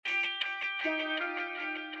One,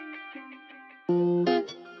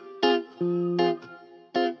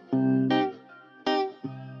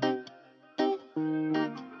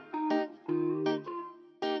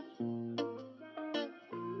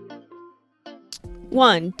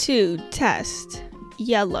 two, test.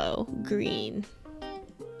 Yellow, green,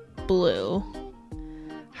 blue.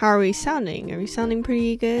 How are we sounding? Are we sounding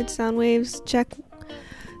pretty good? Sound waves check.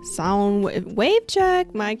 Sound wave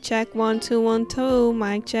check. Mic check. 1 2 1 2.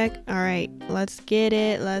 Mic check. All right, let's get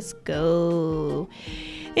it. Let's go.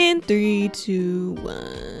 In 3 2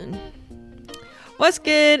 1. What's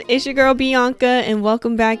good? It's your girl Bianca, and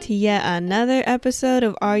welcome back to yet another episode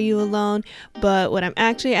of Are You Alone? But what I'm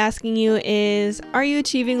actually asking you is, are you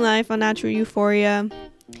achieving life on natural euphoria?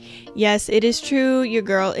 Yes, it is true. Your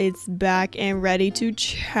girl is back and ready to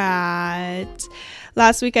chat.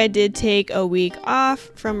 Last week I did take a week off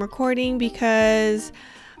from recording because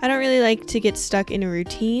I don't really like to get stuck in a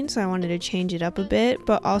routine, so I wanted to change it up a bit,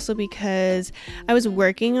 but also because I was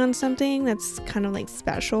working on something that's kind of like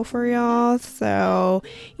special for y'all, so,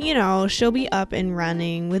 you know, she'll be up and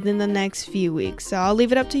running within the next few weeks, so I'll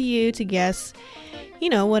leave it up to you to guess, you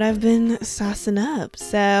know, what I've been saucing up.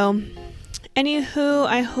 So, anywho,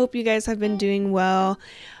 I hope you guys have been doing well.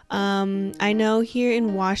 I know here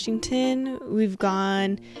in Washington, we've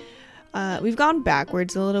gone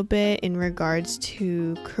backwards a little bit in regards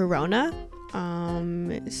to Corona.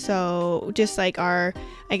 So just like our,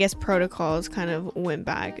 I guess, protocols kind of went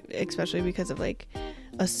back, especially because of like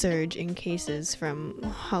a surge in cases from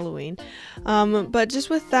Halloween. But just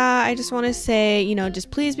with that, I just want to say, you know,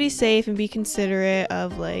 just please be safe and be considerate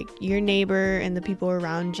of like your neighbor and the people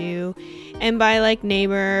around you. And by like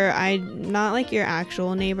neighbor, not like your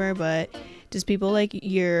actual neighbor, but just people like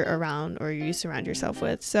you're around or you surround yourself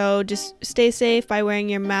with. So just stay safe by wearing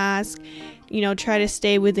your mask, you know, try to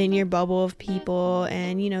stay within your bubble of people,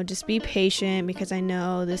 and, you know, just be patient because I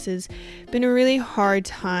know this has been a really hard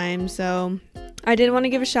time. So I did want to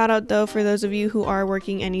give a shout out though for those of you who are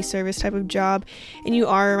working any service type of job and you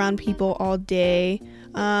are around people all day.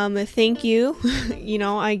 Thank you. You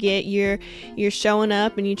know, I get you're showing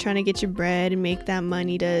up and you're trying to get your bread and make that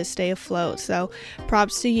money to stay afloat. So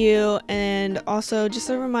props to you. And also just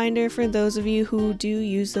a reminder for those of you who do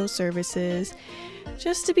use those services,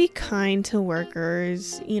 just to be kind to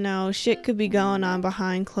workers. You know, shit could be going on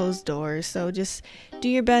behind closed doors. So just do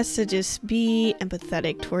your best to just be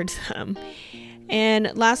empathetic towards them.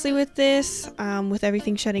 And lastly with this, with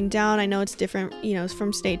everything shutting down, I know it's different, you know,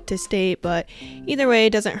 from state to state, but either way, it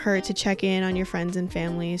doesn't hurt to check in on your friends and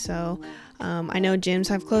family. So I know gyms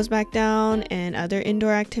have closed back down and other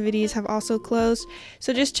indoor activities have also closed.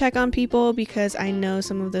 So just check on people because I know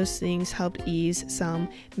some of those things helped ease some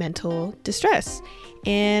mental distress.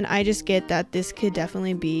 And I just get that this could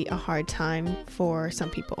definitely be a hard time for some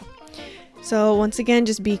people. So once again,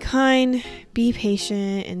 just be kind, be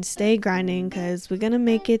patient, and stay grinding because we're going to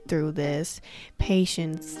make it through this.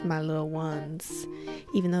 Patience, my little ones.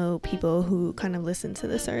 Even though people who kind of listen to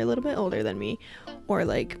this are a little bit older than me or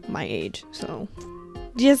like my age. So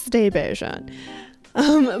just stay patient.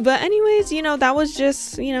 But anyways, you know, that was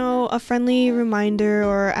just, you know, a friendly reminder,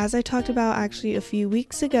 or as I talked about actually a few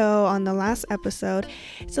weeks ago on the last episode,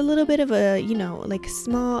 it's a little bit of a, you know, like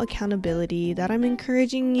small accountability that I'm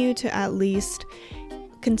encouraging you to at least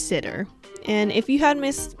consider. And if you had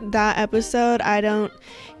missed that episode, I don't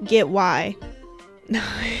get why.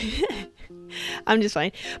 I'm just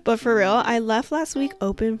fine. But for real, I left last week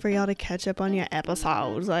open for y'all to catch up on your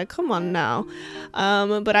episodes. Like, come on now.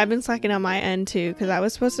 But I've been slacking on my end too, because I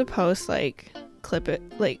was supposed to post like not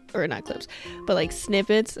clips, but like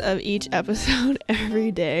snippets of each episode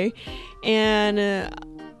every day. And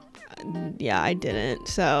yeah, I didn't.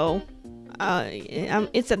 So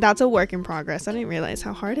that's a work in progress. I didn't realize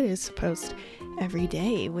how hard it is to post every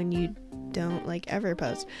day when you don't like ever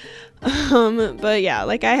post. But yeah,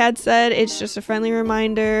 like I had said, it's just a friendly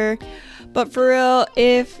reminder. But for real,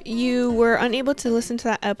 if you were unable to listen to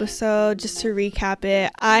that episode, just to recap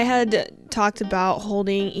it, I had talked about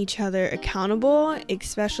holding each other accountable,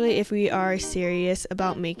 especially if we are serious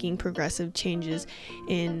about making progressive changes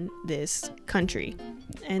in this country.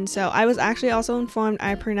 And so I was actually also informed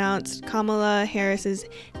I pronounced Kamala Harris's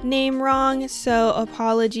name wrong, so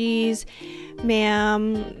apologies,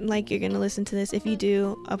 ma'am. Like, you're gonna listen to this. If you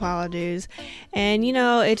do, apologies. And you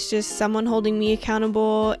know, it's just someone holding me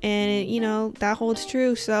accountable, and you know, that holds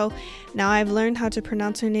true. So now I've learned how to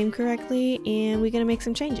pronounce her name correctly, and we're gonna make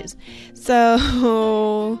some changes.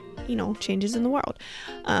 So, changes in the world.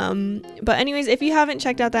 But anyways, if you haven't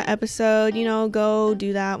checked out that episode, go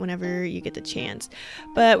do that whenever you get the chance.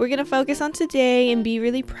 But we're going to focus on today and be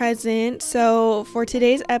really present. So for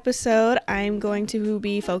today's episode, I'm going to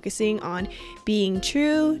be focusing on being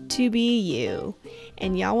true to be you.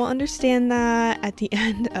 And y'all will understand that at the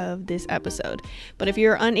end of this episode. But if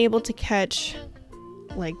you're unable to catch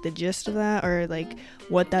the gist of that, or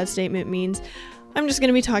what that statement means, I'm just going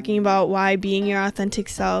to be talking about why being your authentic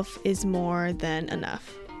self is more than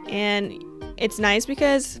enough. And it's nice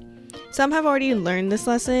because some have already learned this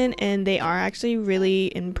lesson and they are actually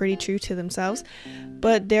really and pretty true to themselves.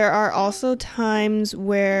 But there are also times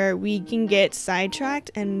where we can get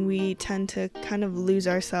sidetracked and we tend to kind of lose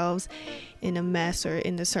ourselves in a mess or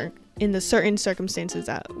in the certain circumstances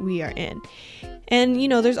that we are in. And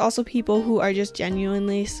there's also people who are just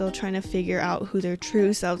genuinely still trying to figure out who their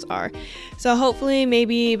true selves are. So hopefully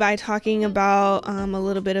maybe by talking about a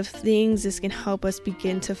little bit of things, this can help us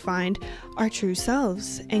begin to find our true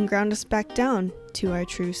selves and ground us back down to our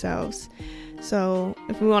true selves. So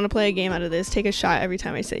if we want to play a game out of this, take a shot every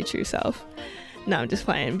time I say true self. No, I'm just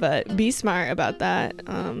playing, but be smart about that,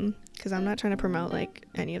 because I'm not trying to promote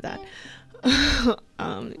any of that.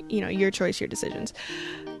 Your choice, your decisions.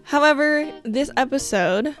 However, this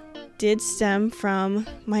episode did stem from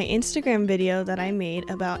my Instagram video that I made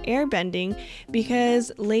about airbending,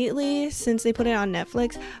 because lately, since they put it on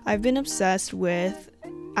Netflix, I've been obsessed with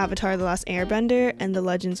Avatar: The Last Airbender and The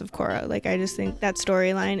Legends of Korra. I just think that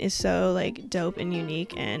storyline is so dope and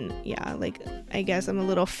unique, and yeah, I guess I'm a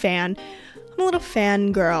little fangirl,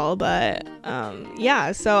 but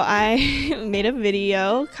so I made a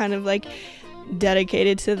video kind of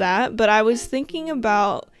dedicated to that. But I was thinking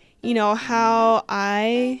about how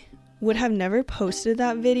I would have never posted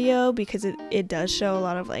that video, because it does show a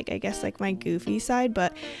lot of my goofy side,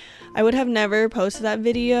 but I would have never posted that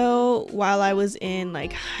video while I was in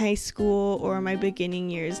high school or my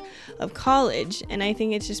beginning years of college. And I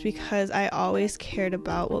think it's just because I always cared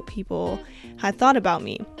about what people had thought about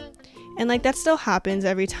me. And that still happens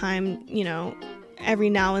every time,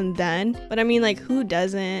 every now and then. But I mean, who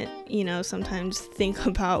doesn't, sometimes think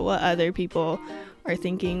about what other people are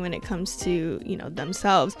thinking when it comes to,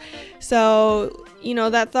 themselves. So,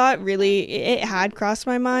 that thought really, it had crossed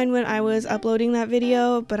my mind when I was uploading that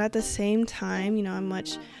video. But at the same time, I'm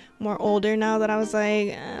much more older now that I was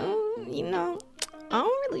I don't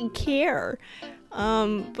really care.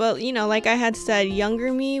 But like I had said,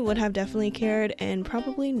 younger me would have definitely cared and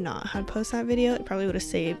probably not had posted that video. It probably would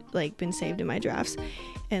have been saved in my drafts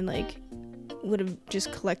and would have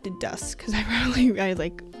just collected dust, because I probably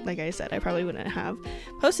wouldn't have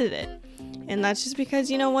posted it. And that's just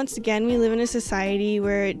because, once again, we live in a society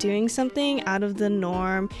where doing something out of the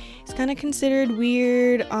norm is kind of considered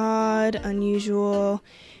weird, odd, unusual,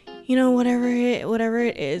 whatever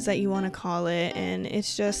it is that you want to call it. And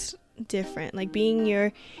it's just different. Being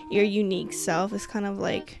your unique self is kind of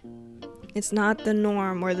it's not the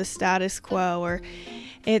norm or the status quo, or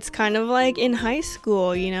it's kind of in high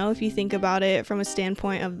school, if you think about it from a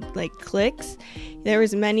standpoint of cliques. There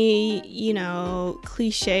was many,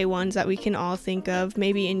 cliche ones that we can all think of,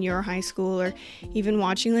 maybe in your high school, or even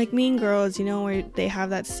watching Mean Girls, where they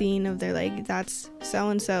have that scene of they're that's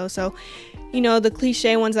so-and-so. So, the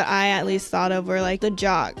cliche ones that I at least thought of were the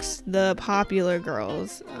jocks, the popular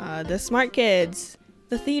girls, the smart kids,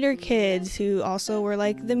 the theater kids, who also were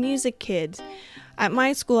the music kids. At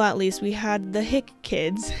my school, at least, we had the hick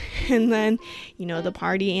kids, and then, the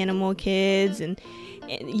party animal kids, and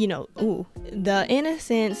the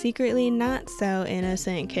innocent, secretly not so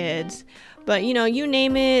innocent kids. But, you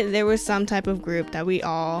name it, there was some type of group that we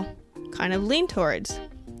all kind of leaned towards.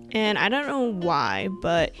 And I don't know why,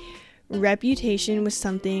 but reputation was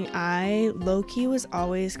something I low-key was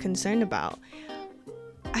always concerned about.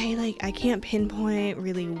 I can't pinpoint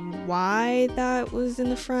really why that was in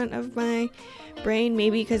the front of my brain.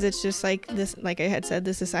 Maybe because it's just this, I had said,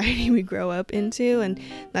 the society we grow up into, and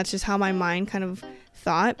that's just how my mind kind of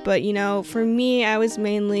thought. But for me, I was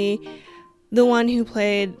mainly the one who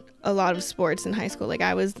played a lot of sports in high school.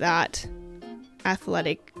 I was that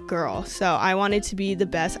athletic girl, so I wanted to be the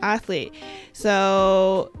best athlete.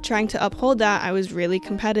 So trying to uphold that, I was really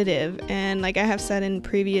competitive. And I have said in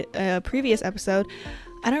previous episode,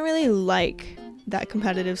 I don't really like that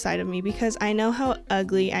competitive side of me, because I know how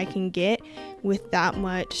ugly I can get with that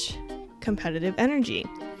much competitive energy.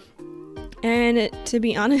 And to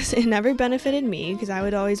be honest, it never benefited me, because I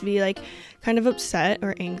would always be kind of upset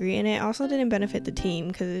or angry, and it also didn't benefit the team,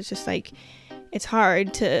 because it's just it's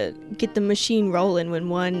hard to get the machine rolling when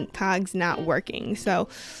one cog's not working. So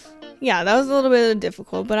yeah, that was a little bit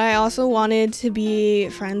difficult, but I also wanted to be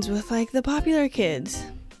friends with like the popular kids.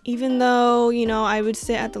 Even though, you know, I would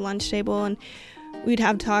sit at the lunch table and we'd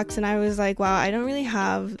have talks, and I was like, wow, I don't really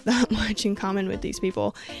have that much in common with these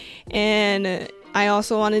people. And I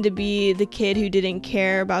also wanted to be the kid who didn't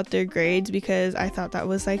care about their grades, because I thought that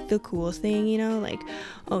was like the cool thing, you know, like,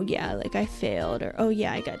 oh yeah, like I failed, or oh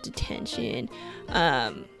yeah, I got detention.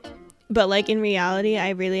 But like in reality, I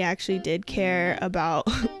really actually did care about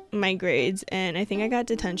my grades, and I think I got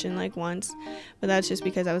detention like once, but that's just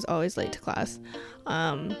because I was always late to class.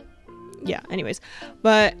 Yeah, anyways,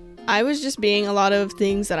 but I was just being a lot of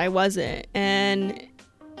things that I wasn't, and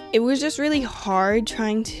it was just really hard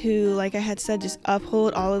trying to, like I had said, just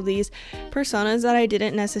uphold all of these personas that I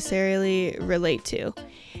didn't necessarily relate to.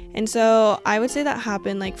 And so I would say that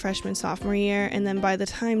happened like freshman, sophomore year, and then by the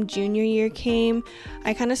time junior year came,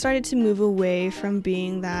 I kind of started to move away from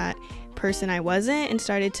being that person I wasn't and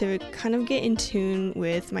started to kind of get in tune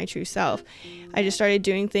with my true self. I just started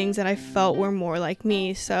doing things that I felt were more like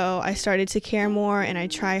me. So I started to care more, and I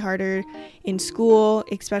try harder in school,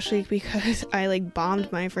 especially because I like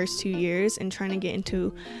bombed my first 2 years, and trying to get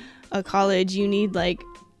into a college, you need like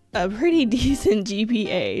a pretty decent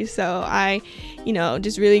GPA. So I, you know,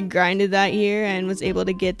 just really grinded that year and was able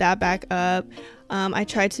to get that back up. I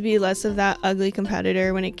tried to be less of that ugly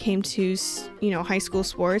competitor when it came to, you know, high school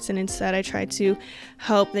sports, and instead I tried to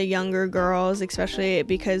help the younger girls, especially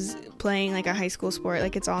because playing like a high school sport,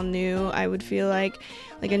 like it's all new. I would feel like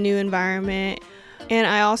a new environment. And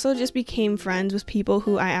I also just became friends with people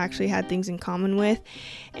who I actually had things in common with.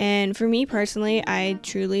 And for me personally, I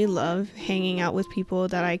truly love hanging out with people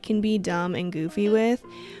that I can be dumb and goofy with,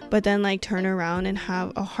 but then like turn around and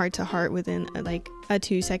have a heart-to-heart within like a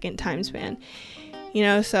 2-second time span. You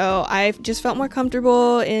know, so I just felt more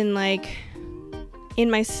comfortable in my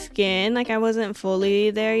skin. Like I wasn't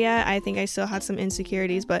fully there yet. I think I still had some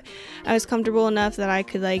insecurities, but I was comfortable enough that I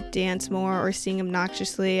could like dance more or sing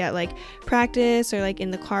obnoxiously at like practice, or like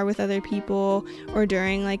in the car with other people, or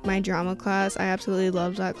during like my drama class. I absolutely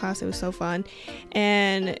loved that class. It was so fun.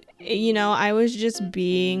 And you know, I was just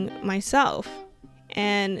being myself,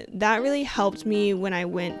 and that really helped me when I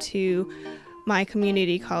went to my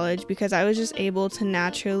community college, because I was just able to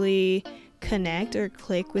naturally connect or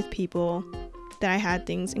click with people that I had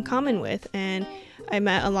things in common with. And I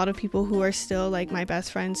met a lot of people who are still like my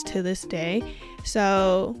best friends to this day.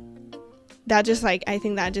 So that just like, I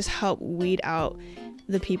think that just helped weed out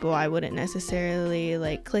the people I wouldn't necessarily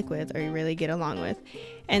like click with or really get along with.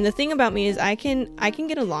 And the thing about me is I can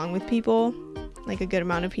get along with people, like a good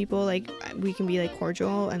amount of people. Like we can be like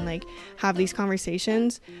cordial and like have these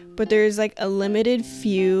conversations, but there's like a limited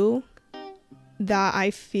few that I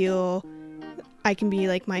feel I can be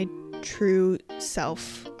like my true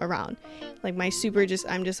self around, like my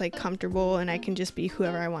I'm just like comfortable, and I can just be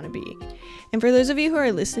whoever I want to be. And for those of you who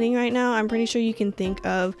are listening right now, I'm pretty sure you can think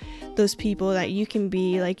of those people that you can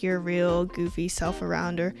be like your real goofy self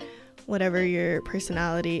around, or whatever your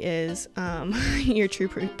personality is, your true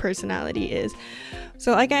personality is.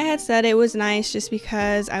 So like I had said, it was nice just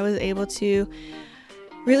because I was able to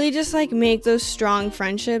really just like make those strong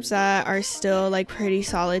friendships that are still like pretty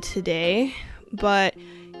solid today. But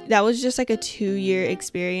that was just like a 2-year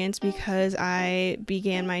experience, because I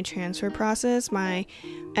began my transfer process my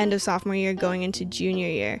end of sophomore year going into junior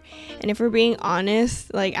year. And if we're being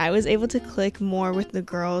honest, like I was able to click more with the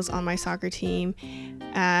girls on my soccer team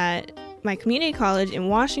at my community college in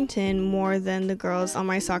Washington more than the girls on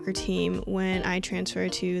my soccer team when I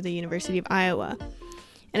transferred to the University of Iowa.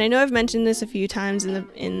 And I know I've mentioned this a few times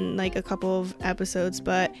in like a couple of episodes,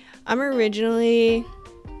 but I'm originally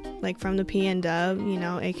like from the PNW, you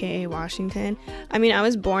know, aka Washington. I mean, I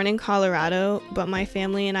was born in Colorado, but my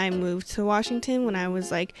family and I moved to Washington when I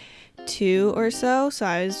was like 2 or so. So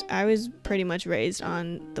I was pretty much raised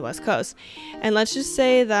on the West Coast. And let's just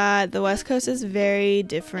say that the West Coast is very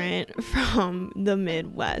different from the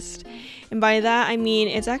Midwest. And by that, I mean,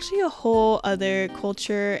 it's actually a whole other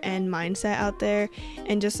culture and mindset out there,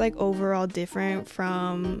 and just like overall different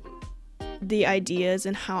from the ideas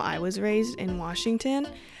and how I was raised in Washington.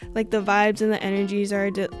 Like the vibes and the energies are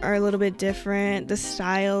a little bit different. The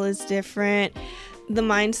style is different. The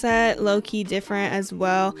mindset low-key different as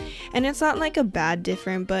well. And it's not like a bad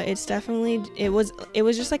different, but it's definitely, it was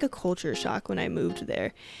just like a culture shock when I moved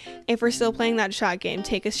there. If we're still playing that shot game,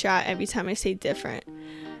 take a shot every time I say different.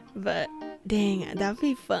 But dang, that'd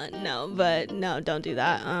be fun. No, don't do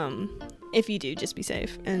that. If you do, just be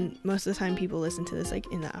safe. And most of the time people listen to this like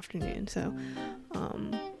in the afternoon, so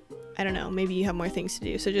I don't know, maybe you have more things to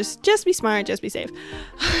do. So just be smart, just be safe.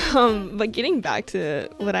 But getting back to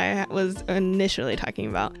what I was initially talking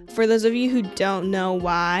about, for those of you who don't know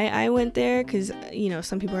why I went there, because, you know,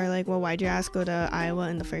 some people are like, well, why'd your ass go to Iowa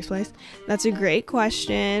in the first place? That's a great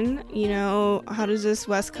question. You know, how does this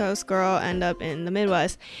West Coast girl end up in the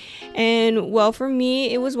Midwest? And well, for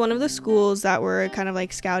me, it was one of the schools that were kind of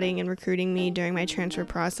like scouting and recruiting me during my transfer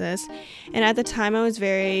process. And at the time, I was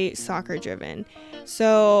very soccer driven.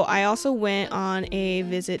 So I also went on a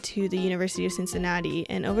visit to the University of Cincinnati,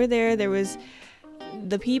 and over there was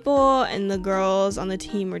the people and the girls on the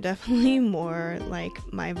team were definitely more like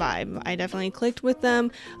my vibe. I definitely clicked with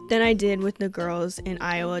them than I did with the girls in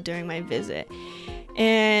Iowa during my visit.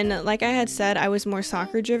 And like I had said, I was more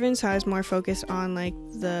soccer driven, so I was more focused on like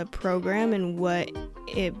the program and what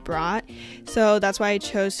it brought. So that's why I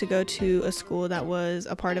chose to go to a school that was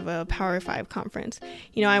a part of a Power 5 conference.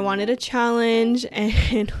 You know, I wanted a challenge,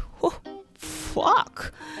 and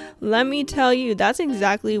fuck, let me tell you, that's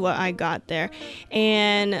exactly what I got there.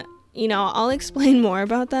 And, you know, I'll explain more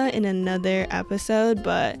about that in another episode,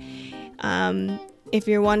 but if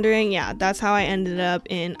you're wondering, yeah, that's how I ended up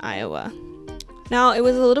in Iowa. Now, it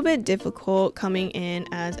was a little bit difficult coming in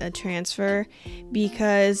as a transfer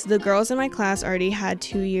because the girls in my class already had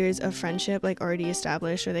 2 years of friendship, like already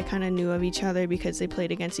established, or they kind of knew of each other because they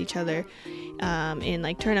played against each other in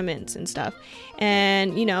like tournaments and stuff.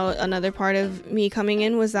 And, you know, another part of me coming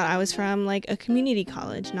in was that I was from like a community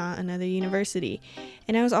college, not another university.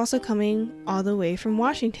 And I was also coming all the way from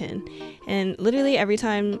Washington. And literally every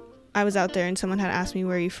time I was out there and someone had asked me,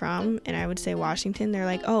 where are you from? And I would say Washington. They're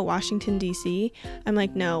like, oh, Washington, D.C. I'm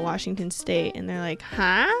like, no, Washington State. And they're like,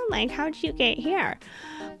 huh? Like, how'd you get here?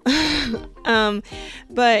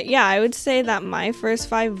 But yeah, I would say that my first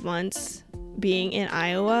 5 months being in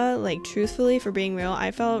Iowa, like, truthfully, for being real,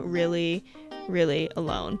 I felt really, really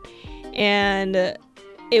alone. And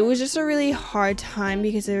it was just a really hard time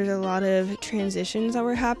because there was a lot of transitions that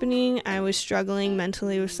were happening. I was struggling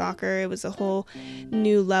mentally with soccer. It was a whole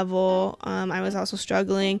new level. I was also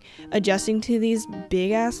struggling adjusting to these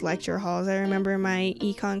big ass lecture halls. I remember my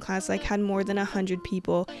econ class like had more than 100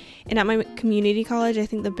 people. And at my community college, I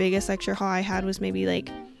think the biggest lecture hall I had was maybe like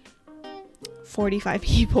 45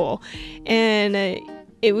 people. And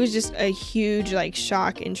it was just a huge like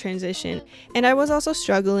shock and transition. And I was also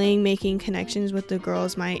struggling making connections with the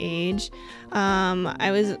girls my age.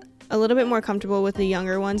 I was a little bit more comfortable with the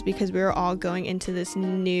younger ones because we were all going into this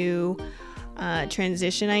new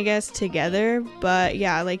transition, I guess, together. But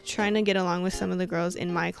yeah, like trying to get along with some of the girls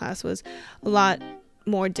in my class was a lot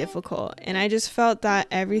more difficult. And I just felt that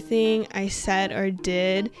everything I said or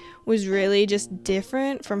did was really just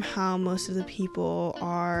different from how most of the people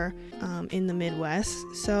are in the Midwest.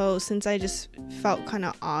 So since I just felt kind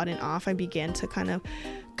of odd and off, I began to kind of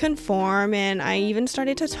conform, and I even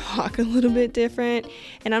started to talk a little bit different.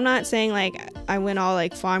 And I'm not saying like I went all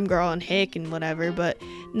like farm girl and hick and whatever, but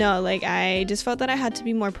no, like I just felt that I had to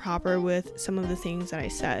be more proper with some of the things that I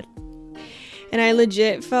said. And I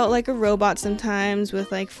legit felt like a robot sometimes with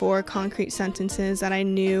like 4 concrete sentences that I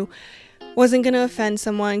knew wasn't going to offend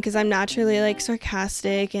someone because I'm naturally like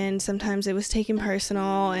sarcastic, and sometimes it was taken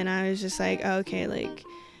personal, and I was just like, oh, okay, like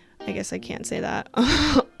I guess I can't say that.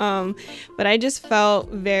 But I just felt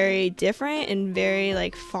very different and very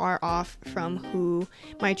like far off from who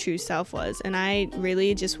my true self was, and I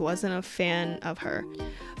really just wasn't a fan of her.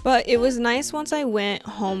 But it was nice once I went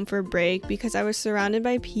home for break because I was surrounded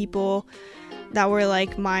by people that were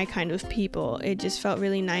like my kind of people. It just felt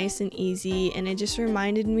really nice and easy, and it just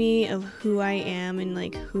reminded me of who I am and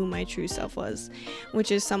like who my true self was,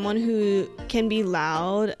 which is someone who can be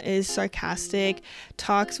loud, is sarcastic,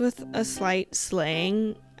 talks with a slight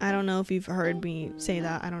slang. I don't know if you've heard me say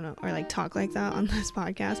that, I don't know, or like talk like that on this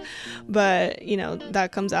podcast, but you know,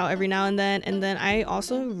 that comes out every now and then. And then I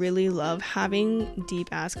also really love having deep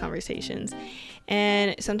ass conversations,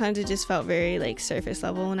 and sometimes it just felt very like surface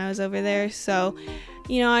level when I was over there. So,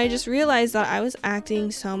 you know, I just realized that I was acting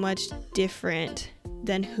so much different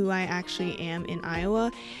than who I actually am in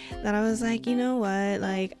Iowa, that I was like, you know what,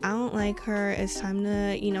 like I don't like her, it's time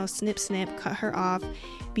to, you know, snip cut her off,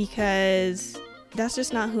 because that's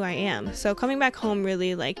just not who I am. So coming back home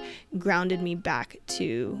really like grounded me back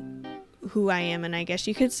to who I am, and I guess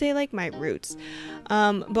you could say like my roots.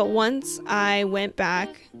 But once I went back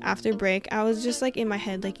after break, I was just like in my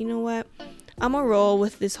head like, you know what, I'm gonna roll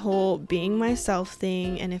with this whole being myself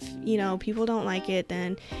thing, and if, you know, people don't like it,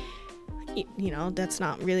 then you know, that's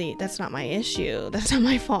not my issue, that's not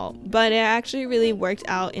my fault. But it actually really worked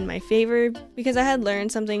out in my favor because I had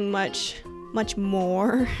learned something much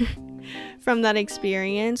more from that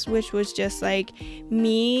experience, which was just like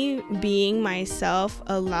me being myself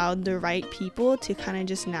allowed the right people to kind of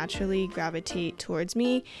just naturally gravitate towards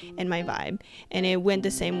me and my vibe. And it went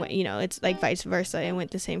the same way, it's like vice versa. It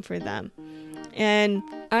went the same for them. And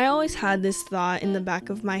I always had this thought in the back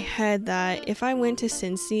of my head that if I went to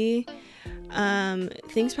Cincy,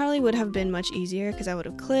 things probably would have been much easier because I would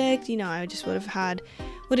have clicked, I just would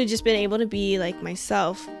have just been able to be like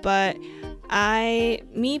myself. But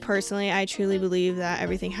me personally, I truly believe that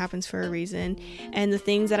everything happens for a reason. And the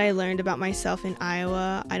things that I learned about myself in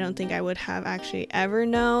Iowa, I don't think I would have actually ever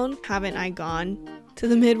known haven't I gone to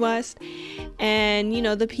the Midwest. And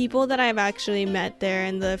the people that I've actually met there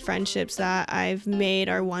and the friendships that I've made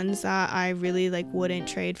are ones that I really wouldn't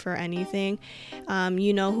trade for anything.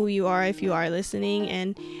 You know who you are if you are listening.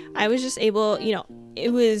 And I was just able, it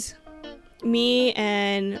was me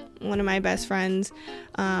and one of my best friends,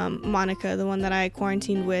 Monica, the one that I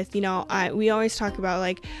quarantined with. We always talk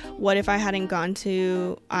about what if I hadn't gone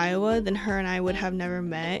to Iowa, then her and I would have never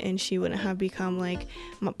met, and she wouldn't have become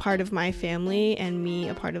part of my family and me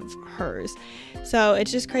a part of hers. So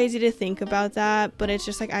it's just crazy to think about that, but it's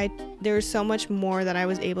just there was so much more that I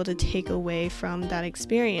was able to take away from that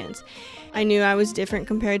experience. I knew I was different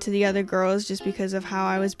compared to the other girls just because of how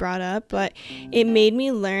I was brought up, but it made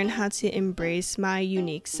me learn how to embrace my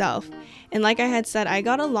unique self. And like I had said, I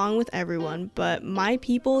got along with everyone, but my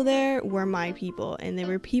people there were my people, and they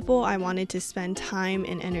were people I wanted to spend time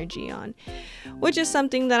and energy on, which is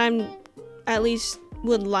something that I'm at least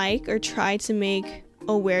would like or try to make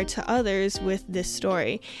aware to others with this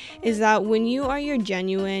story, is that when you are your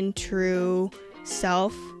genuine, true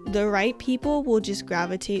self, the right people will just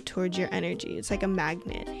gravitate towards your energy. It's like a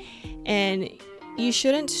magnet. And you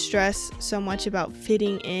shouldn't stress so much about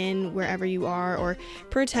fitting in wherever you are or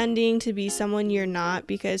pretending to be someone you're not,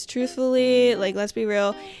 because truthfully, let's be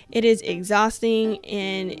real, it is exhausting,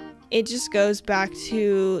 and it just goes back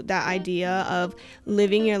to that idea of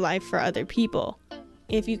living your life for other people.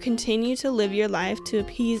 If you continue to live your life to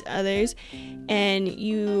appease others and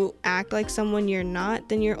you act like someone you're not,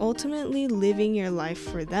 then you're ultimately living your life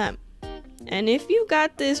for them. And if you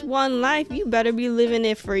got this one life, you better be living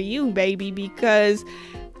it for you, baby, because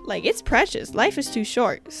it's precious. Life is too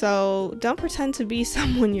short. So don't pretend to be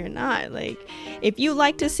someone you're not. If you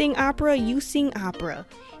like to sing opera, you sing opera.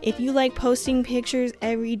 If you like posting pictures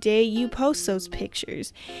every day, you post those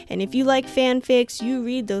pictures. And if you like fanfics, you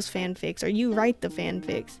read those fanfics or you write the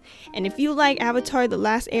fanfics. And if you like Avatar: The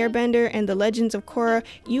Last Airbender and The Legends of Korra,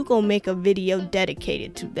 you go make a video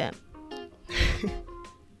dedicated to them.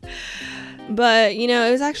 But,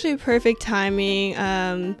 it was actually perfect timing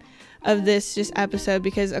of this just episode,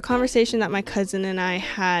 because a conversation that my cousin and I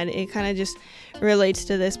had, it kind of just relates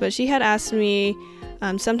to this. But she had asked me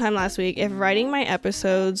sometime last week if writing my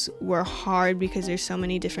episodes were hard because there's so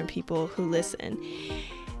many different people who listen.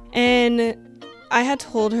 And I had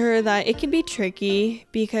told her that it can be tricky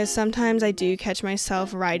because sometimes I do catch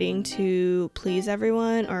myself writing to please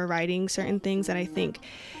everyone, or writing certain things that I think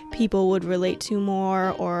people would relate to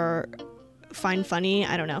more or find funny.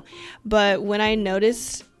 I don't know. But when I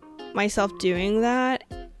noticed myself doing that,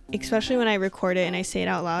 especially when I record it and I say it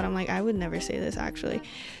out loud, I'm like, I would never say this actually.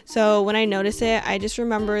 So when I notice it, I just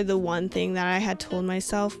remember the one thing that I had told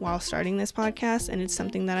myself while starting this podcast, and it's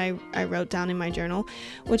something that I wrote down in my journal,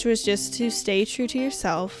 which was just to stay true to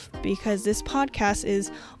yourself, because this podcast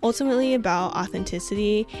is ultimately about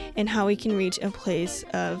authenticity and how we can reach a place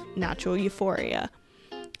of natural euphoria.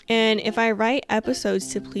 And if I write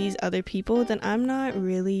episodes to please other people, then I'm not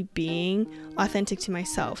really being authentic to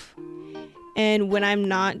myself. And when I'm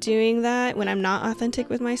not doing that, when I'm not authentic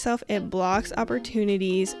with myself, it blocks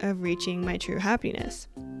opportunities of reaching my true happiness.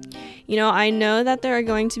 I know that there are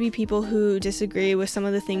going to be people who disagree with some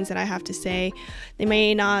of the things that I have to say. They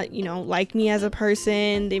may not, like me as a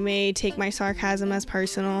person. They may take my sarcasm as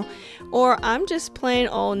personal, or I'm just plain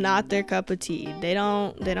old not their cup of tea. They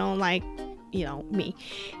don't like me.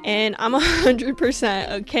 And I'm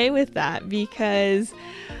 100% okay with that, because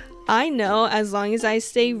I know as long as I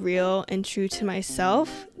stay real and true to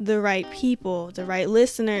myself, the right people, the right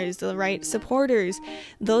listeners, the right supporters,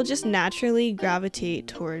 they'll just naturally gravitate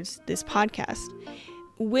towards this podcast,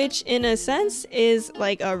 which in a sense is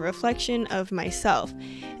a reflection of myself.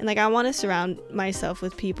 And I want to surround myself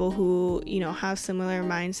with people who, have similar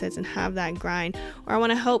mindsets and have that grind, or I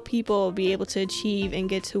want to help people be able to achieve and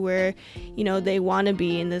get to where, they want to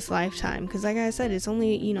be in this lifetime. Because like I said, it's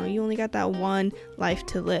only, you only got that one life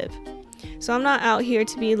to live. So I'm not out here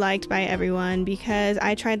to be liked by everyone, because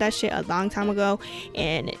I tried that shit a long time ago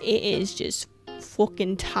and it is just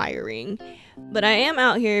fucking tiring. But I am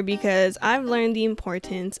out here because I've learned the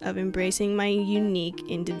importance of embracing my unique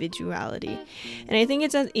individuality. And I think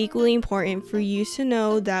it's as equally important for you to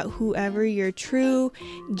know that whoever your true,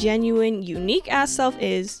 genuine, unique ass self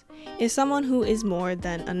is someone who is more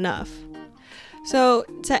than enough. So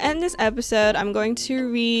to end this episode, I'm going to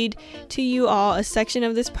read to you all a section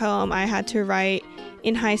of this poem I had to write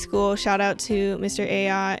in high school. Shout out to Mr.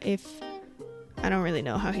 Aya. If I don't really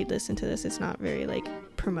know how he'd listen to this, it's not very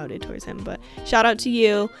promoted towards him, but shout out to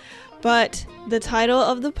you. But the title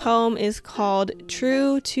of the poem is called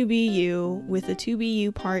True to Be You, with the to be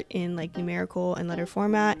you part in numerical and letter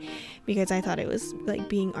format, because I thought it was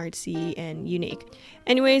being artsy and unique.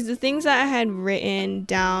 Anyways, the things that I had written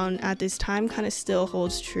down at this time kind of still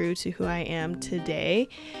holds true to who I am today,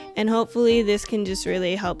 and hopefully this can just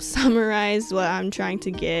really help summarize what I'm trying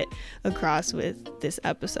to get across with this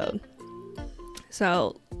episode.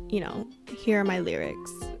 So, here are my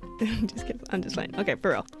lyrics. Just kidding. I'm just playing. Okay,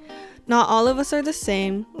 for real. Not all of us are the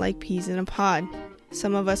same, like peas in a pod.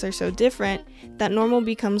 Some of us are so different that normal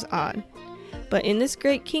becomes odd. But in this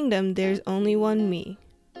great kingdom, there's only one me.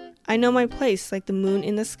 I know my place like the moon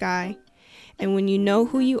in the sky. And when you know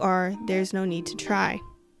who you are, there's no need to try.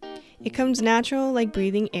 It comes natural like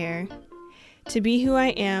breathing air. To be who I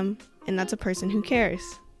am, and that's a person who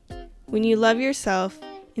cares. When you love yourself,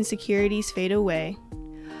 insecurities fade away.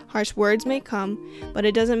 Harsh words may come, but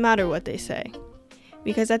it doesn't matter what they say.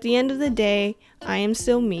 Because at the end of the day, I am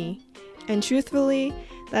still me, and truthfully,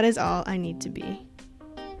 that is all I need to be.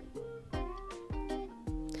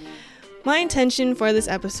 My intention for this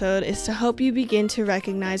episode is to help you begin to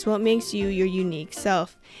recognize what makes you your unique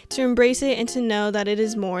self, to embrace it and to know that it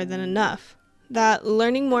is more than enough. That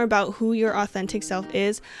learning more about who your authentic self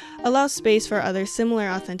is allows space for other similar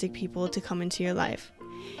authentic people to come into your life.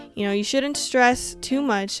 You shouldn't stress too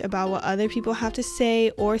much about what other people have to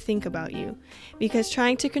say or think about you, because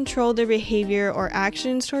trying to control their behavior or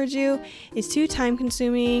actions towards you is too time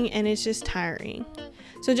consuming and it's just tiring.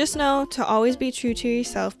 So just know to always be true to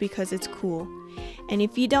yourself because it's cool. And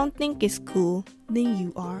if you don't think it's cool, then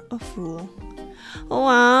you are a fool.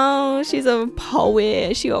 Wow, she's a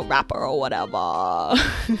poet, she's a rapper or whatever.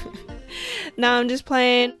 Now I'm just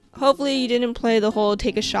playing. Hopefully you didn't play the whole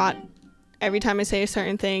take a shot every time I say a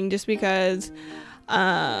certain thing, just because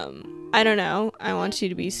I don't know, I want you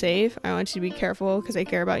to be safe. I want you to be careful because I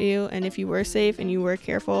care about you. And if you were safe and you were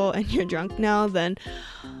careful and you're drunk now, then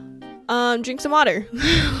drink some water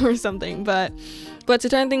or something. But to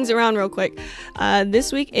turn things around real quick,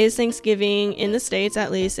 this week is Thanksgiving in the States at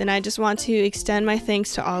least, and I just want to extend my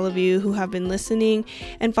thanks to all of you who have been listening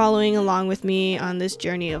and following along with me on this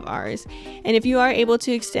journey of ours. And if you are able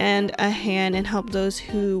to extend a hand and help those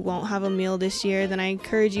who won't have a meal this year, then I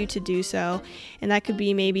encourage you to do so. And that could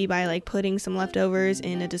be maybe by putting some leftovers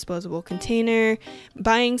in a disposable container,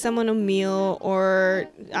 buying someone a meal, or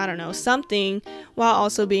I don't know, something, while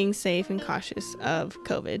also being safe and cautious of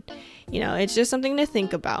COVID. It's just something to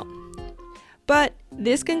think about. But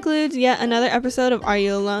this concludes yet another episode of Are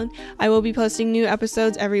You Alone? I will be posting new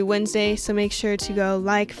episodes every Wednesday, so make sure to go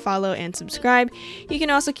follow, and subscribe. You can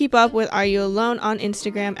also keep up with Are You Alone on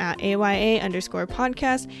Instagram at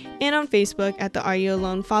AYA_podcast and on Facebook at the Are You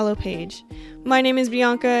Alone follow page. My name is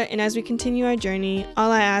Bianca, and as we continue our journey,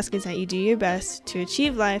 all I ask is that you do your best to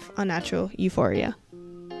achieve life on natural euphoria.